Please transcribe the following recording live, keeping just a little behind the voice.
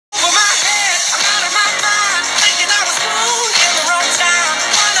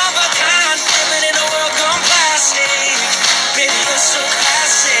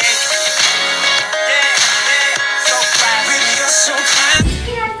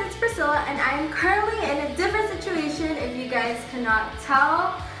cannot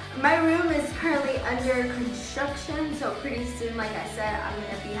tell, my room is currently under construction, so pretty soon, like I said, I'm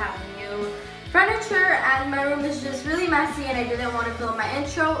gonna be having new furniture, and my room is just really messy, and I didn't want to film my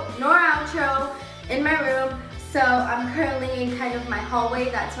intro nor outro in my room, so I'm currently in kind of my hallway.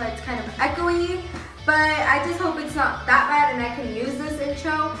 That's why it's kind of echoey, but I just hope it's not that bad and I can use this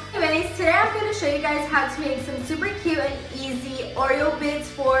intro. Anyways, today I'm going to show you guys how to make some super cute and easy Oreo bits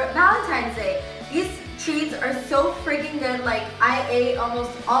for Valentine's Day. These treats are so freaking good. Like, I ate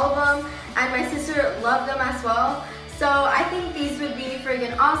almost all of them, and my sister loved them as well. So I think these would be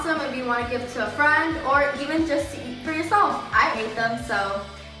friggin' awesome if you want to give to a friend or even just to eat for yourself. I ate them, so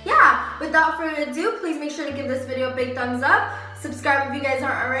yeah. Without further ado, please make sure to give this video a big thumbs up. Subscribe if you guys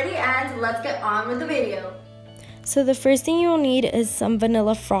aren't already, and let's get on with the video. So the first thing you'll need is some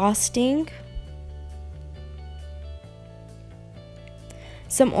vanilla frosting,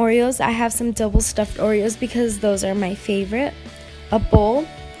 some Oreos. I have some double stuffed Oreos because those are my favorite, a bowl,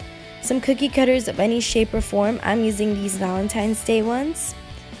 some cookie cutters of any shape or form. I'm using these Valentine's Day ones,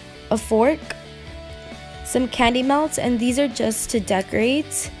 a fork, some candy melts, and these are just to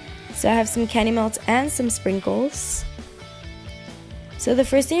decorate. So I have some candy melts and some sprinkles. So the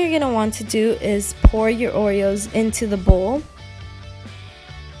first thing you're going to want to do is pour your Oreos into the bowl.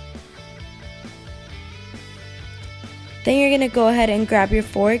 Then you're going to go ahead and grab your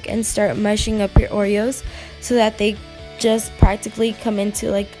fork and start mushing up your Oreos so that they just practically come into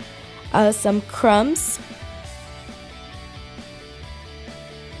like some crumbs.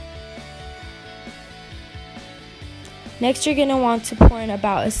 Next, you're going to want to pour in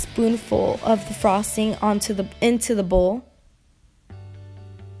about a spoonful of the frosting into the bowl.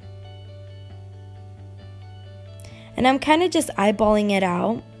 And I'm kind of just eyeballing it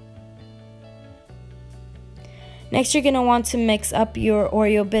out. Next, you're going to want to mix up your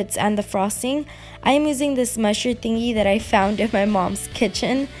Oreo bits and the frosting. I am using this musher thingy that I found in my mom's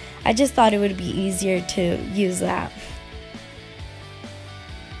kitchen. I just thought it would be easier to use that.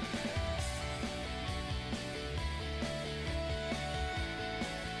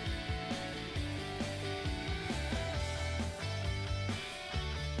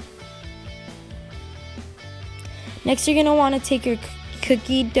 Next, you're going to want to take your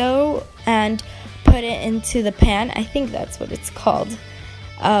cookie dough and put it into the pan. I think that's what it's called.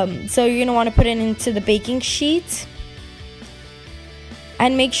 So you're going to want to put it into the baking sheet.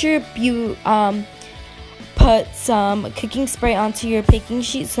 And make sure you put some cooking spray onto your baking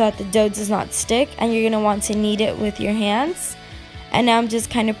sheet so that the dough does not stick. And you're going to want to knead it with your hands. And now I'm just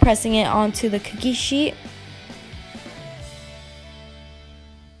kind of pressing it onto the cookie sheet.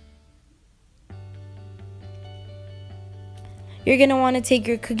 You're going to want to take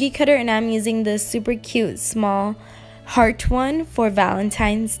your cookie cutter, and I'm using this super cute small heart one for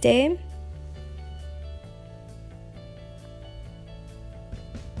Valentine's Day.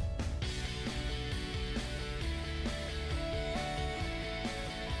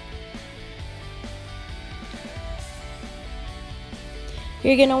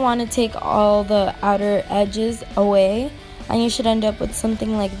 You're going to want to take all the outer edges away, and you should end up with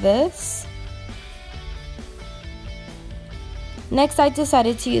something like this. Next, I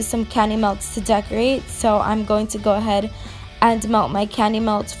decided to use some candy melts to decorate, so I'm going to go ahead and melt my candy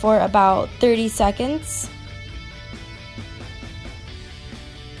melts for about 30 seconds.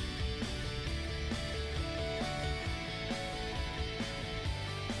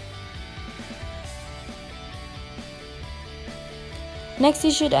 Next,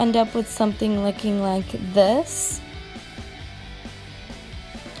 you should end up with something looking like this.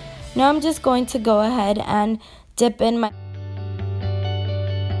 Now I'm just going to go ahead and dip in my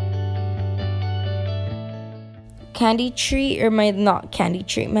candy treat, or my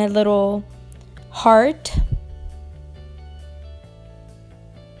little heart.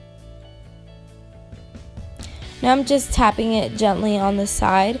 Now I'm just tapping it gently on the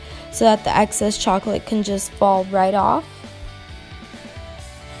side so that the excess chocolate can just fall right off.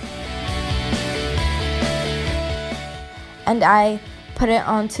 And I put it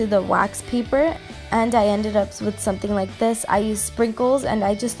onto the wax paper, and I ended up with something like this. I used sprinkles, and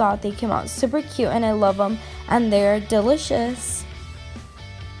I just thought they came out super cute, and I love them, and they're delicious.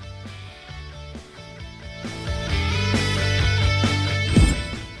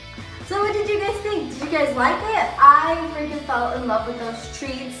 So what did you guys think? Did you guys like it? I freaking fell in love with those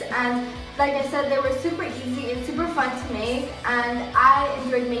treats, and like I said, they were super easy and super fun to make, and I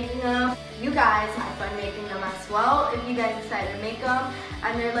enjoyed making them. You guys had fun making them as well if you guys decided to make them.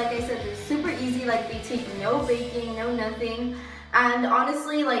 And they're, like I said, they're super easy. Like, they take no baking, no nothing. And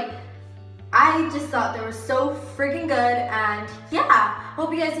honestly, like, I just thought they were so freaking good. And yeah,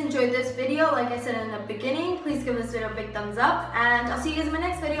 hope you guys enjoyed this video. Like I said in the beginning, please give this video a big thumbs up, and I'll see you guys in my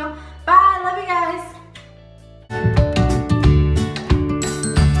next video. Bye, love you guys.